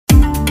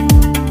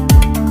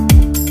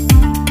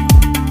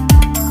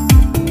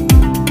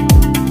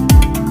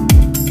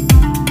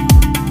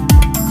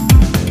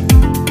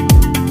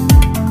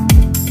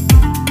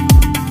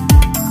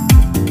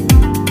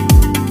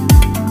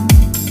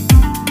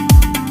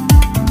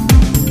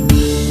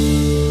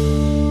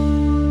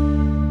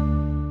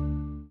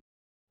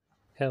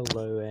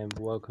Hello and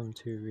welcome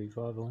to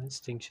Revival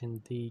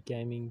Extinction, the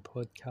gaming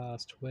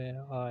podcast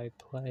where I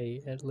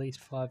play at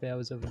least 5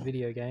 hours of a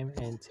video game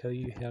and tell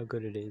you how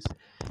good it is.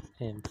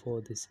 And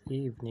for this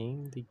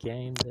evening, the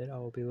game that I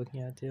will be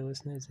looking at, dear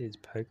listeners, is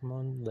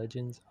Pokemon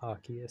Legends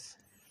Arceus.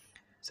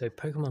 So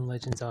Pokemon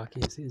Legends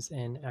Arceus is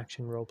an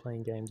action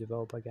role-playing game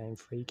developed by Game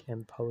Freak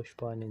and published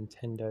by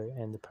Nintendo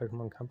and the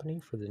Pokemon Company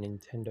for the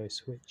Nintendo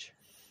Switch.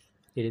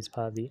 It is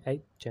part of the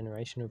 8th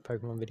generation of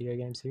Pokemon video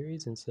game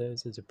series and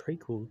serves as a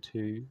prequel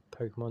to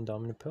Pokemon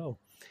Diamond and Pearl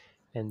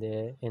and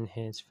their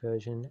enhanced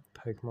version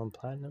Pokemon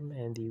Platinum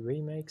and the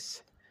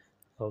remakes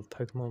of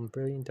Pokemon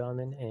Brilliant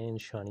Diamond and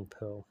Shiny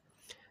Pearl.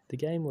 The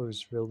game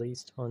was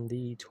released on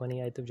the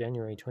 28th of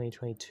January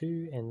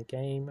 2022 and the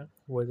game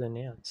was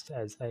announced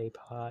as a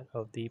part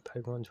of the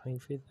Pokemon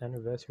 25th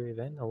anniversary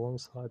event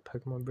alongside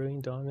Pokemon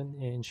Brilliant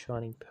Diamond and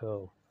Shiny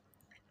Pearl.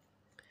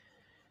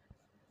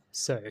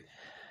 So,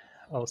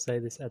 I'll say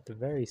this at the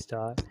very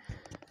start,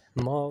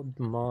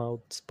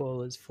 mild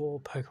spoilers for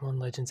Pokemon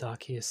Legends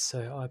Arceus.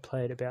 So I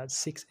played about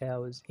 6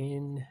 hours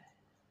in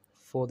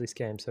for this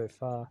game so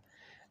far,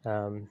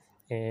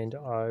 and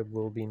I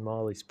will be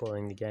mildly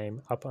spoiling the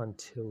game up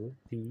until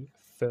the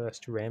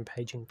first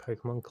rampaging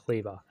Pokemon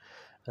Cleaver.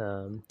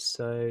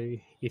 So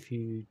if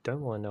you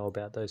don't want to know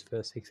about those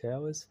first 6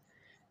 hours,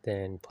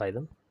 then play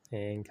them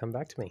and come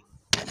back to me.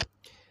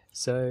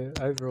 So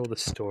overall the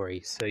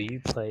story, so you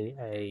play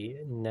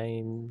a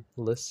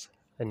nameless,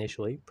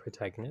 initially,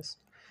 protagonist,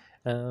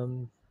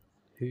 and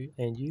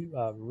you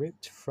are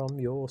ripped from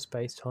your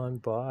space-time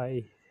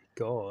by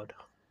God,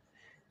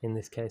 in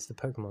this case the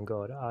Pokemon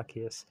God,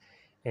 Arceus,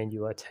 and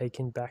you are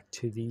taken back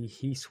to the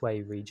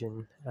Hisui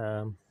region.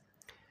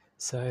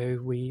 So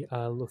we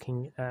are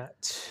looking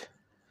at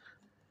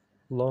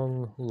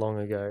long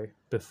ago,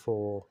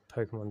 before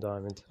Pokemon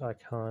Diamond. I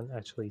can't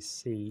actually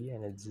see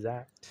an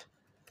exact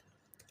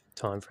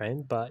time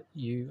frame, but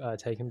you are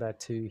taken back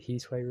to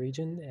Hisui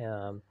region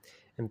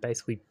and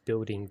basically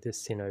building the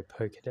Sinnoh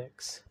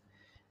Pokedex.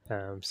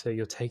 So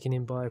you're taken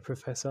in by a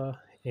professor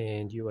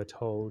and you are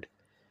told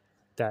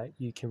that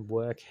you can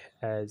work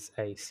as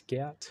a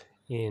scout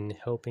in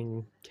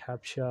helping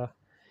capture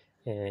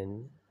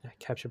Pokemon,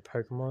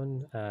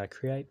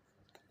 create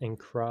and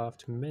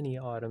craft many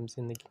items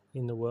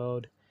in the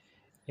world,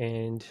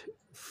 and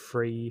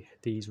free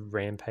these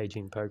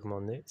rampaging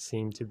Pokemon that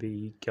seem to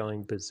be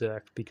going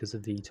berserk because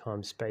of the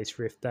time-space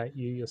rift that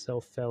you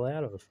yourself fell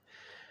out of.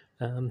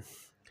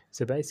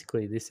 So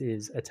basically, this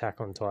is Attack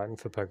on Titan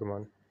for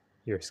Pokemon.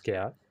 You're a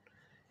scout,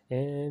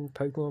 and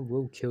Pokemon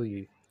will kill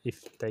you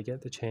if they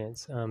get the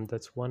chance.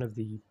 That's one of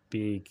the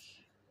big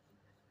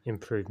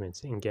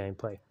improvements in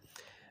gameplay.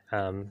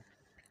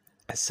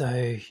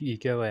 So you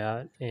go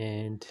out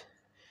and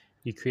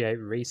you create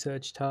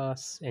research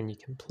tasks and you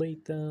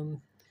complete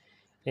them,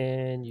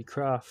 and you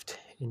craft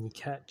and you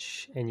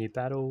catch and you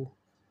battle,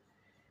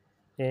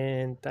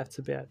 and that's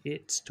about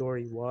it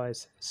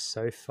story-wise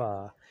so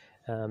far.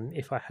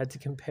 If I had to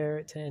compare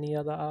it to any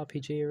other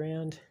RPG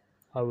around,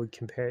 I would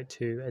compare it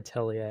to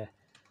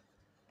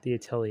the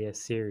Atelier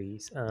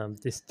series.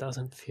 This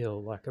doesn't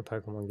feel like a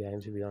Pokemon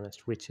game, to be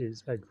honest, which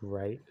is a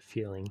great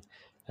feeling.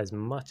 As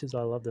much as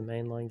I love the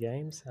mainline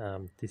games,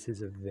 this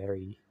is a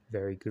very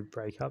good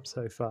breakup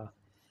so far.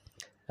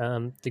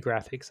 The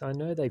graphics, I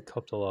know they've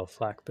copped a lot of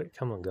flack, but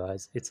come on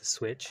guys, it's a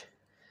Switch.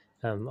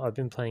 I've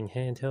been playing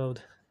handheld,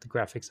 the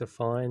graphics are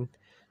fine.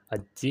 I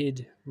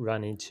did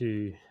run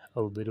into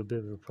a little bit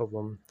of a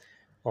problem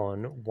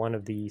on one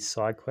of the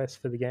side quests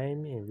for the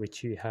game, in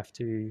which you have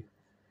to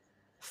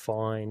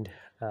find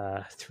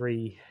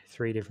three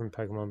different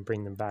Pokemon,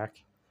 bring them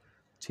back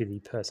to the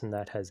person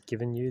that has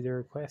given you the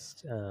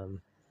request.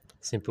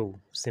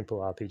 Simple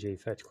RPG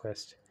fetch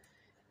quest.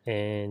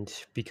 And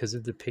because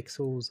of the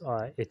pixels,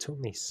 it took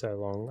me so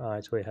long. I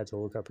actually had to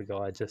look up a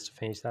guide just to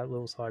finish that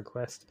little side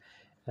quest.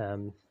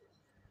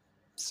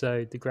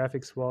 So the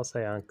graphics, whilst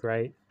they aren't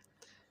great,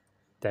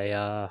 they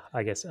are,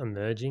 I guess,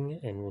 emerging,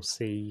 and we'll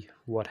see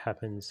what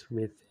happens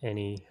with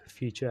any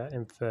future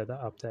and further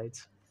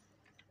updates.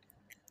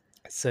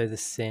 So the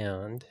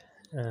sound,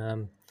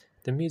 the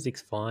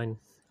music's fine.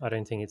 I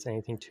don't think it's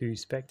anything too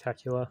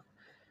spectacular.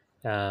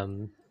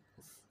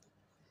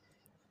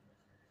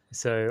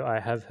 So I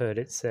have heard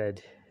it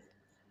said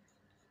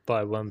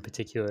by one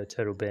particular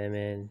Turtle Bear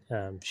Man,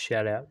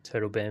 shout out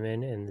Turtle Bear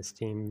Man and the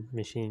Steam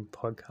Machine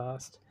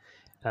podcast,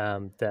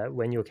 that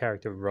when your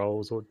character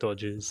rolls or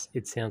dodges,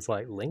 it sounds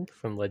like Link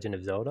from Legend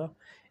of Zelda,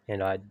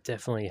 and I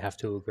definitely have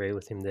to agree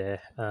with him there.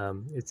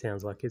 It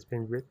sounds like it's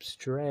been ripped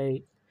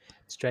straight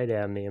out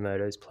of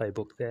Miyamoto's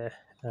playbook there,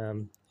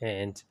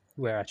 and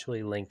we're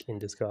actually Link in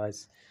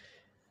disguise.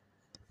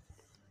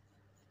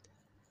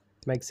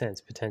 Makes sense,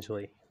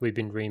 potentially. We've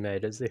been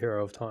remade as the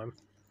hero of time.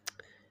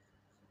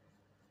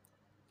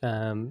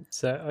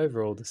 So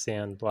overall, the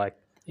sound, like,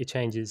 it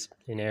changes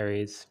in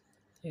areas.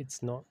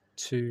 It's not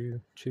too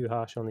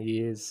harsh on the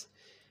ears.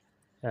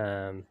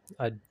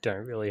 I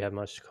don't really have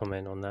much to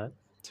comment on that,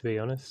 to be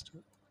honest.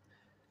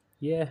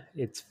 Yeah,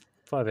 it's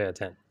 5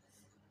 out of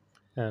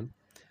 10.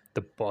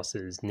 The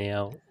bosses,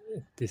 now,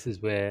 this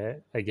is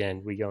where,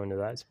 again, we go into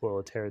that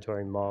spoiler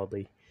territory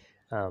mildly.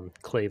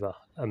 Cleaver,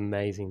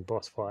 amazing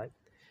boss fight.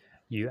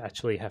 You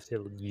actually have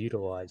to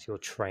utilize your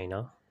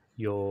trainer,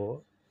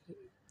 your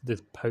the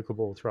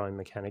Pokeball throwing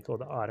mechanic or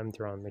the item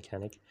throwing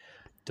mechanic,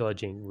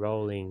 dodging,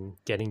 rolling,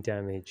 getting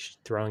damaged,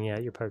 throwing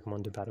out your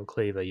Pokemon to battle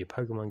Cleaver, your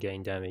Pokemon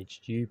getting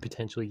damaged, you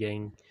potentially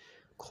getting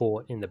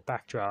caught in the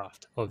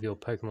backdraft of your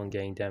Pokemon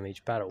getting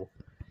damaged battle.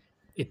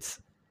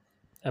 It's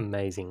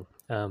amazing.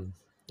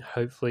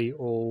 Hopefully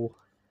all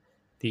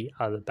the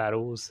other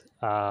battles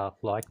are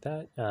like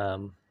that.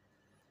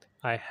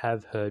 I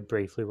have heard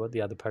briefly what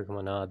the other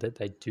Pokemon are, that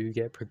they do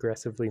get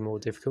progressively more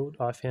difficult.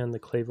 I found the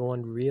Cleaver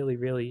one really,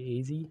 really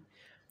easy.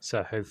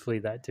 So hopefully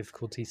that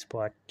difficulty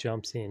spike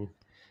jumps in.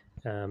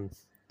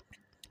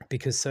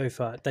 Because so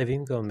far, they've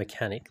even got a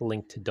mechanic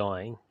linked to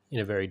dying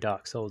in a very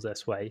Dark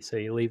Souls-esque way. So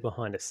you leave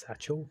behind a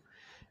satchel.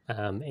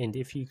 And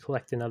if you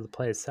collect another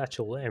player's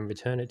satchel and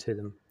return it to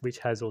them, which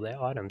has all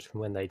their items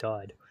from when they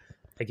died,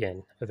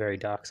 again, a very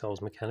Dark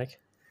Souls mechanic,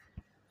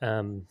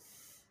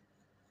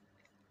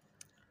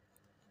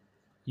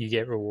 you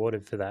get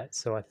rewarded for that.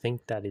 So I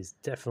think that is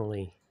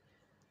definitely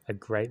a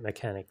great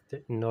mechanic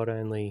that not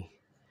only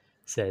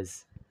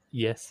says,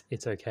 yes,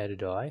 it's okay to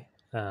die,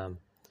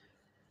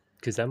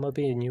 because that might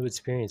be a new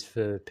experience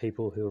for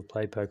people who have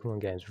played Pokemon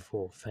games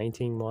before.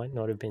 Fainting might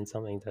not have been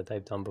something that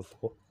they've done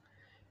before.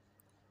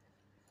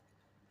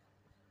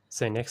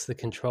 So next, the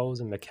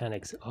controls and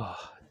mechanics.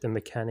 The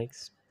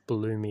mechanics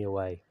blew me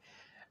away.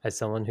 As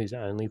someone who's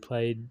only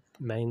played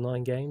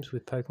mainline games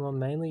with Pokemon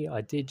mainly, I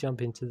did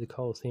jump into the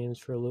Colosseums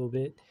for a little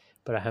bit,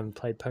 but I haven't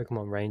played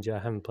Pokemon Ranger, I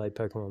haven't played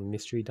Pokemon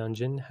Mystery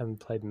Dungeon, haven't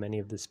played many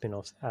of the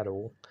spin-offs at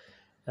all.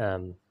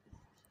 The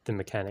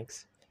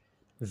mechanics,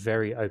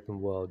 very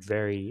open world,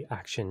 very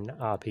action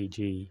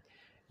RPG.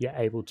 You're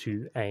able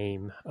to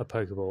aim a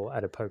Pokeball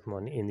at a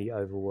Pokemon in the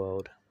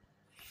overworld,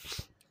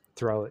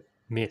 throw it,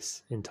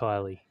 miss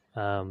entirely.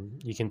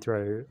 You can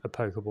throw a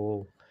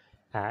Pokeball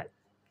at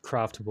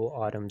craftable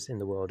items in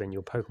the world and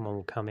your Pokemon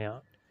will come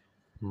out,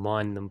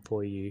 mine them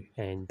for you,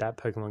 and that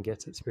Pokemon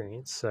gets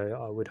experience. So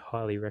I would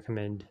highly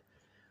recommend,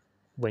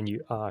 when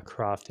you are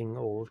crafting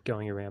or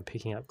going around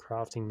picking up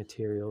crafting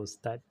materials,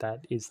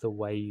 that is the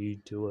way you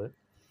do it.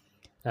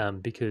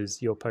 Because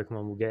your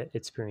Pokemon will get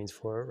experience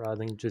for it rather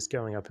than just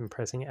going up and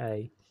pressing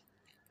A.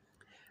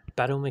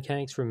 Battle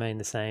mechanics remain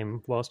the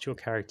same, whilst your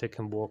character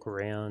can walk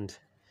around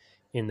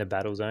in the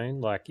battle zone,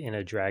 like in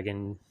a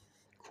Dragon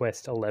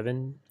Quest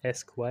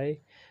 11-esque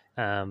way.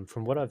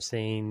 From what I've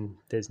seen,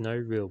 there's no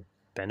real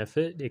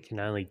benefit. It can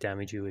only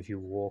damage you if you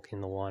walk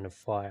in the line of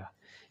fire,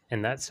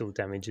 and that still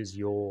damages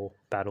your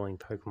battling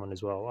Pokemon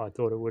as well. I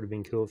thought it would have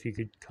been cool if you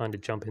could kind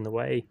of jump in the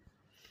way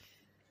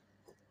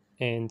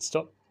and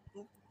stop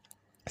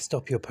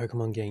your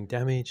Pokemon getting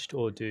damaged,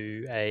 or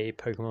do a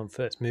Pokemon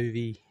first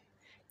movie,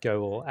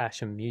 go all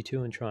Ash and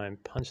Mewtwo and try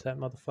and punch that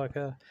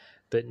motherfucker.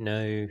 But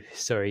no,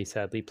 sorry,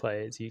 sadly,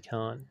 players, you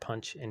can't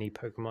punch any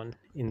Pokemon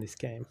in this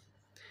game.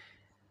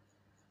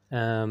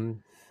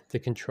 The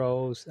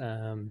controls,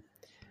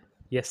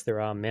 yes,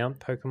 there are mount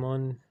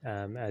Pokemon,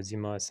 as you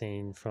might have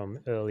seen from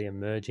earlier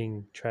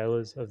merging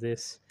trailers of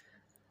this.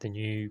 The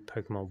new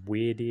Pokemon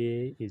Weird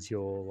is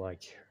your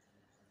like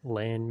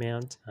land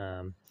mount.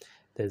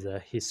 There's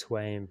a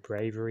Hisway and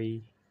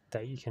Bravery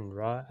that you can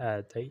ride,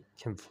 that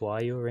can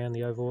fly you around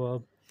the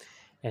overworld.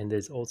 And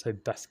there's also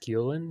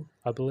Basculin,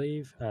 I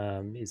believe,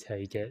 is how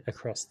you get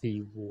across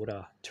the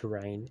water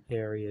terrain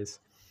areas.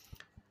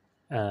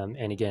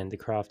 And again, the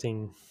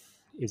crafting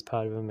is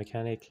part of a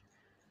mechanic.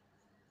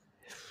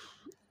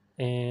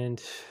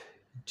 And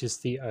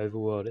just the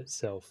overworld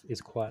itself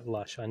is quite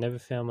lush. I never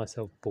found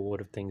myself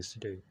bored of things to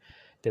do.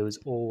 There was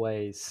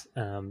always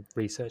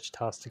research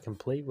tasks to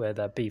complete, whether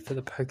that be for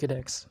the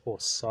Pokedex or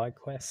side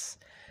quests.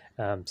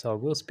 So I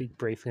will speak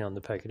briefly on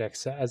the Pokedex.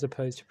 So as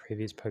opposed to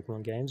previous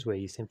Pokemon games where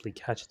you simply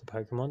catch the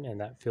Pokemon and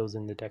that fills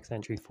in the Dex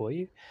entry for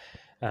you,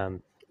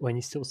 when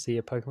you still see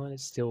a Pokemon,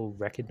 it still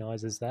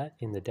recognizes that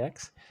in the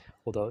Dex,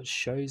 although it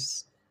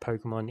shows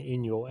Pokemon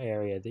in your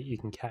area that you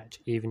can catch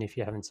even if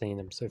you haven't seen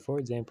them. So for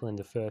example, in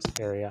the first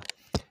area,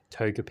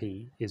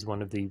 Togepi is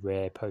one of the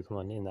rare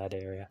Pokemon in that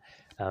area.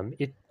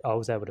 I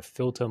was able to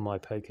filter my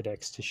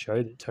Pokedex to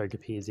show that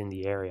Togepi is in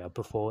the area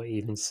before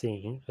even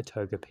seeing a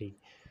Togepi.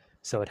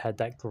 So it had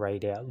that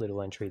grayed out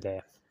little entry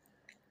there.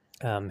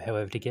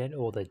 However, to get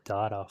all the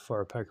data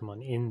for a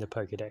Pokemon in the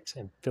Pokedex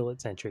and fill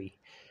its entry,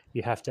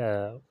 you have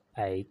to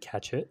A,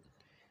 catch it,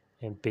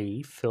 and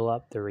B, fill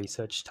up the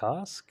research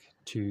task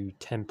to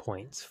 10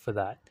 points for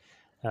that.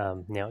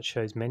 Now it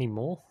shows many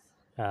more.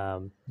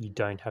 You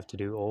don't have to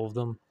do all of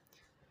them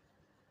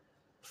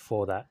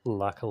for that,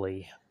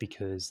 luckily,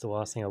 because the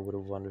last thing I would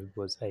have wanted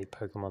was a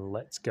Pokemon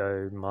Let's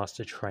Go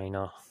Master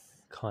Trainer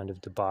kind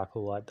of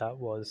debacle like that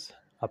was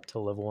up to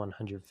level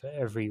 100 for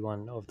every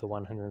one of the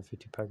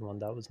 150 Pokemon.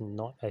 That was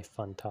not a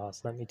fun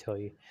task, let me tell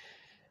you.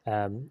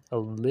 A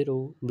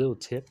little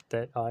tip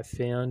that I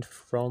found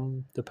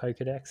from the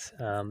Pokedex,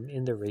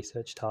 in the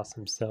research tasks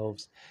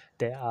themselves,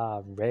 there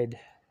are red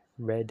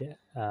red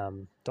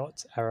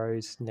dots,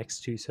 arrows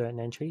next to certain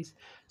entries.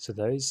 So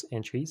those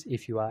entries,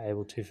 if you are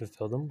able to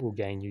fulfill them, will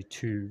gain you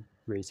 2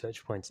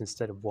 research points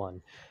instead of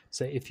 1.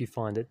 So if you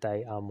find that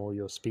they are more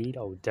your speed,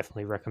 I would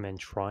definitely recommend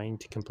trying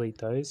to complete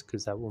those,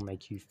 because that will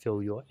make you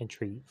fill your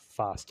entry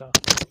faster.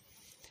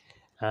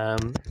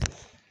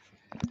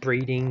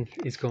 Breeding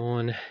is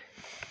gone.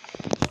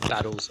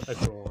 Battles are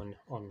gone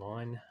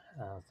online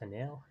for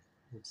now.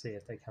 We'll see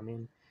if they come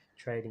in.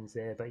 Trading's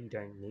there, but you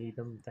don't need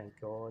them, thank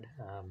God.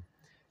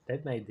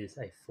 They've made this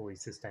a fully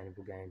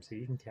sustainable game, so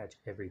you can catch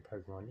every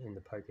Pokemon in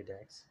the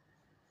Pokedex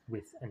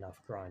with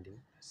enough grinding.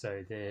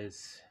 So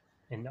there's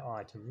an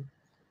item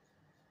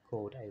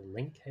called a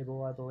link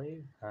cable, I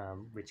believe,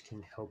 which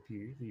can help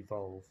you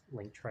evolve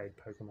link trade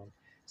Pokemon.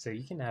 So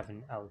you can have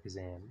an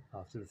Alakazam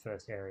after the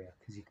first area,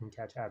 because you can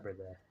catch Abra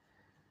there.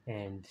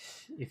 And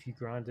if you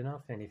grind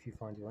enough and if you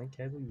find your link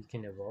cable, you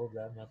can evolve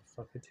that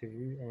motherfucker to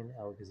an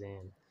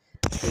Alakazam,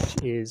 which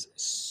is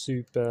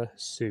super,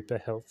 super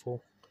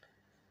helpful.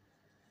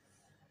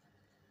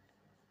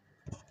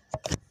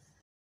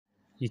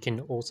 You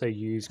can also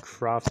use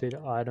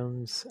crafted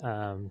items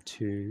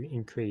to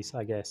increase,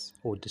 I guess,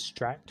 or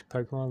distract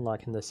Pokemon,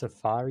 like in the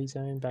Safari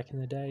Zone back in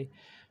the day.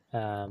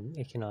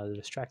 It can either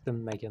distract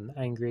them, make them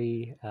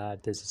angry.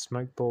 There's a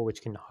smoke ball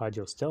which can hide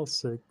your stealth,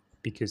 so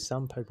because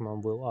some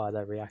Pokemon will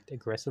either react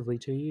aggressively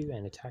to you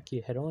and attack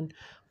you head on,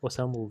 or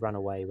some will run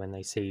away when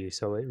they see you.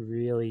 So it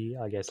really,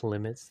 I guess,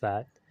 limits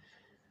that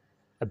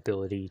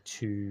ability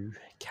to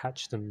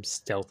catch them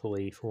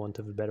stealthily, for want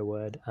of a better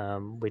word,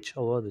 which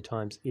a lot of the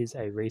times is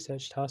a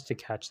research task to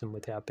catch them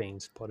without being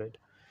spotted.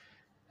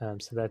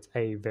 So that's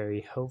a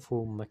very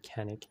helpful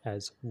mechanic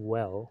as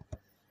well.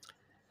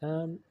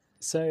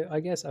 So I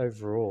guess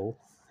overall,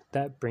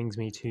 that brings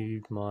me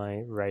to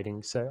my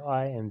rating. So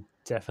I am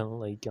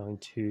definitely going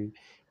to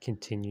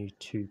continue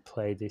to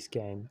play this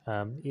game.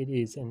 It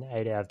is an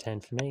 8 out of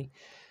 10 for me,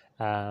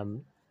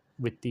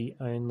 with the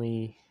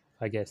only,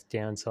 I guess,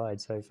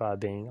 downside so far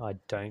being I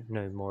don't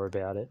know more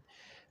about it.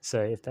 So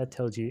if that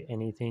tells you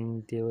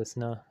anything, dear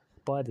listener,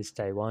 buy this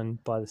day one,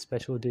 buy the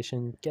special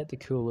edition, get the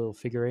cool little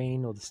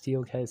figurine or the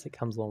steel case that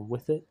comes along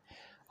with it.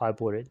 I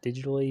bought it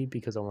digitally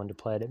because I wanted to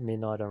play it at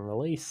midnight on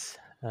release,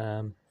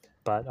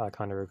 but I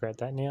kind of regret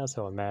that now,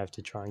 so I may have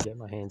to try and get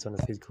my hands on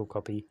a physical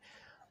copy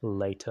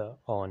later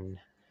on.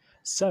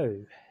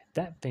 So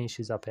that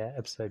finishes up our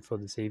episode for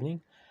this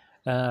evening.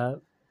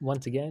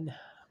 Once again,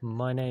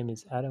 my name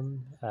is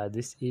Adam.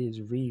 This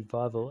is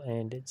Revival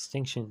and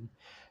Extinction.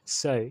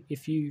 So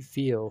if you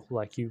feel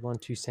like you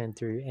want to send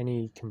through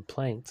any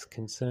complaints,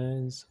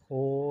 concerns,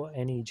 or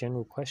any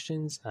general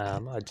questions,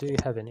 I do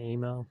have an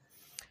email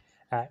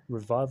at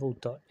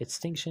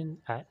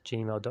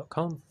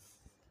revival.extinction@gmail.com.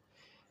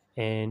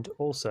 And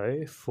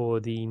also for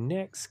the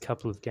next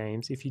couple of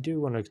games, if you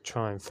do want to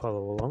try and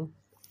follow along,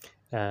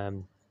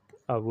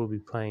 I will be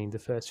playing the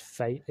first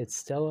Fate et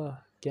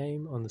Stella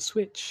game on the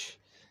Switch,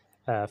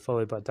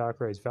 followed by Dark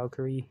Rose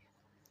Valkyrie,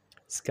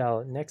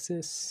 Scarlet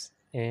Nexus,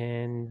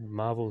 and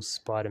Marvel's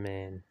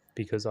Spider-Man,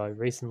 because I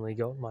recently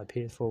got my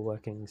PS4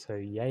 working, so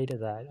yay to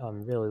that.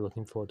 I'm really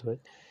looking forward to it.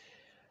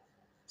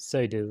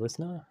 So, dear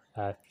listener,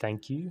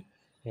 thank you,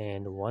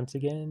 and once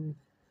again,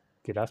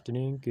 good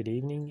afternoon, good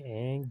evening,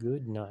 and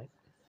good night.